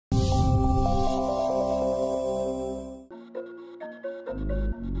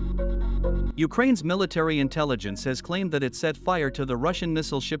Ukraine's military intelligence has claimed that it set fire to the Russian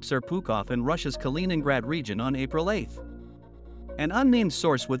missile ship Serpukhov in Russia's Kaliningrad region on April 8. An unnamed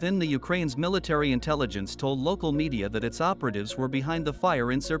source within the Ukraine's military intelligence told local media that its operatives were behind the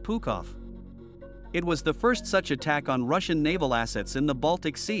fire in Serpukhov. It was the first such attack on Russian naval assets in the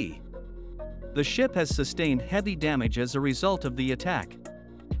Baltic Sea. The ship has sustained heavy damage as a result of the attack.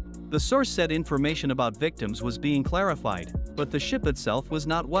 The source said information about victims was being clarified, but the ship itself was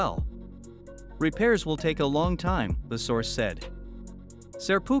not well. Repairs will take a long time, the source said.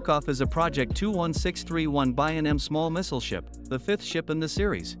 Serpukhov is a Project 21631 Buyan-M small missile ship, the fifth ship in the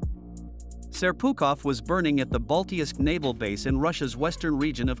series. Serpukhov was burning at the Baltiysk naval base in Russia's western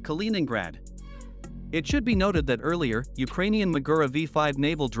region of Kaliningrad. It should be noted that earlier, Ukrainian MAGURA V5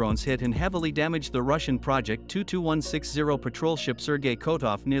 naval drones hit and heavily damaged the Russian Project 22160 patrol ship Sergey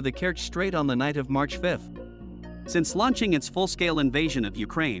Kotov near the Kerch Strait on the night of March 5. Since launching its full-scale invasion of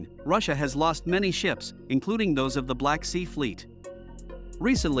Ukraine, Russia has lost many ships, including those of the Black Sea Fleet.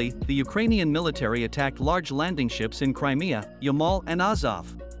 Recently, the Ukrainian military attacked large landing ships in Crimea, Yamal and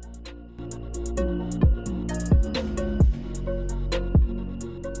Azov.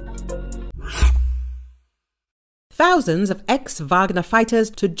 Thousands of ex-Wagner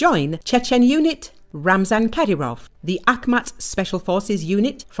fighters to join Chechen unit Ramzan Kadirov. The Akhmat Special Forces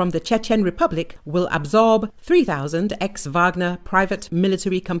unit from the Chechen Republic will absorb 3,000 ex-Wagner private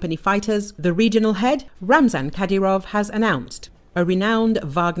military company fighters, the regional head, Ramzan Kadirov, has announced. A renowned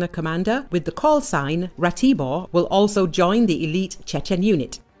Wagner commander with the call sign Ratibor will also join the elite Chechen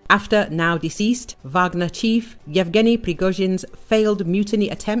unit. After now deceased Wagner chief Yevgeny Prigozhin's failed mutiny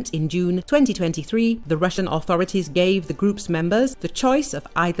attempt in June 2023, the Russian authorities gave the group's members the choice of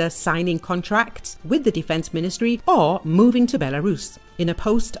either signing contracts with the Defense Ministry or moving to Belarus. In a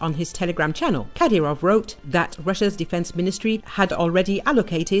post on his Telegram channel, Kadirov wrote that Russia's Defense Ministry had already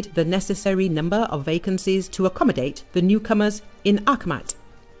allocated the necessary number of vacancies to accommodate the newcomers in Akhmat.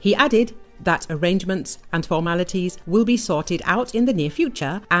 He added that arrangements and formalities will be sorted out in the near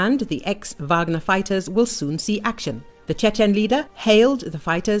future and the ex-Wagner fighters will soon see action. The Chechen leader hailed the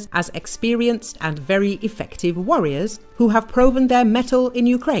fighters as experienced and very effective warriors who have proven their mettle in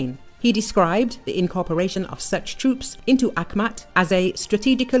Ukraine. He described the incorporation of such troops into Akhmat as a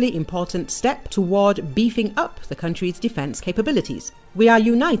strategically important step toward beefing up the country's defense capabilities. We are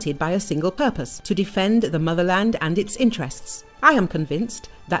united by a single purpose: to defend the motherland and its interests. I am convinced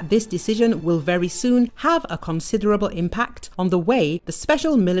that this decision will very soon have a considerable impact on the way the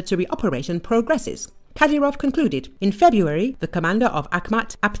special military operation progresses. Kadirov concluded. In February, the commander of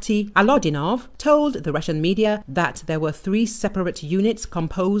Akhmat, Apti Alodinov, told the Russian media that there were 3 separate units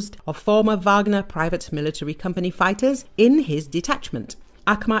composed of former Wagner private military company fighters in his detachment.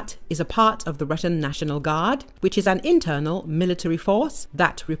 Akhmat is a part of the Russian National Guard, which is an internal military force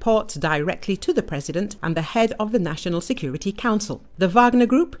that reports directly to the president and the head of the National Security Council. The Wagner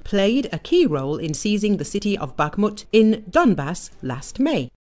Group played a key role in seizing the city of Bakhmut in Donbass last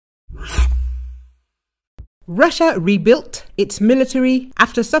May. Russia rebuilt its military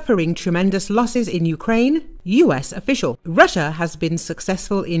after suffering tremendous losses in Ukraine. US official. Russia has been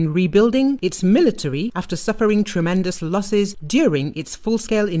successful in rebuilding its military after suffering tremendous losses during its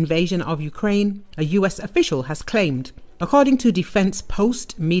full-scale invasion of Ukraine, a US official has claimed. According to Defense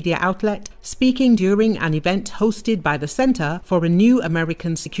Post media outlet, speaking during an event hosted by the Center for a New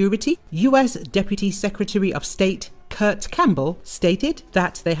American Security, US Deputy Secretary of State Kurt Campbell stated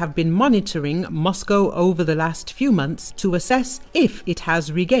that they have been monitoring Moscow over the last few months to assess if it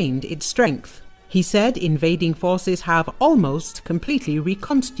has regained its strength. He said invading forces have almost completely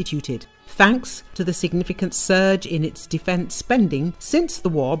reconstituted, thanks to the significant surge in its defense spending since the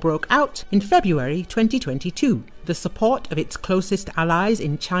war broke out in February 2022. The support of its closest allies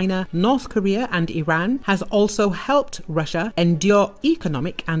in China, North Korea and Iran has also helped Russia endure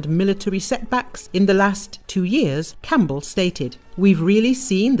economic and military setbacks in the last 2 years, Campbell stated. We've really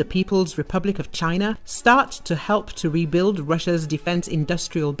seen the People's Republic of China start to help to rebuild Russia's defense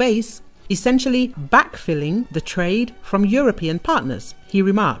industrial base, essentially backfilling the trade from European partners, he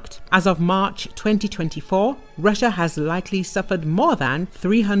remarked. As of March 2024, Russia has likely suffered more than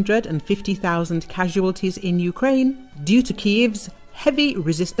 350,000 casualties in Ukraine due to Kiev's heavy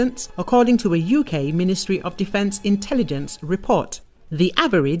resistance, according to a UK Ministry of Defense intelligence report. The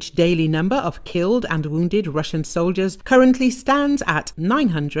average daily number of killed and wounded Russian soldiers currently stands at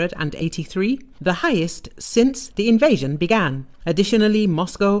 983, the highest since the invasion began. Additionally,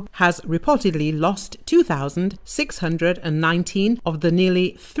 Moscow has reportedly lost 2,619 of the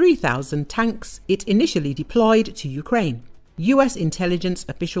nearly 3,000 tanks it initially deployed to Ukraine. US intelligence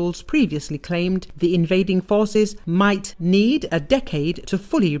officials previously claimed the invading forces might need a decade to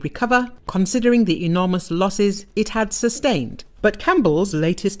fully recover, considering the enormous losses it had sustained. But Campbell's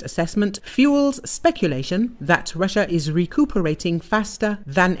latest assessment fuels speculation that Russia is recuperating faster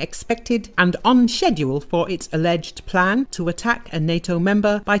than expected and on schedule for its alleged plan to attack a NATO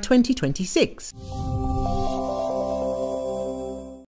member by 2026.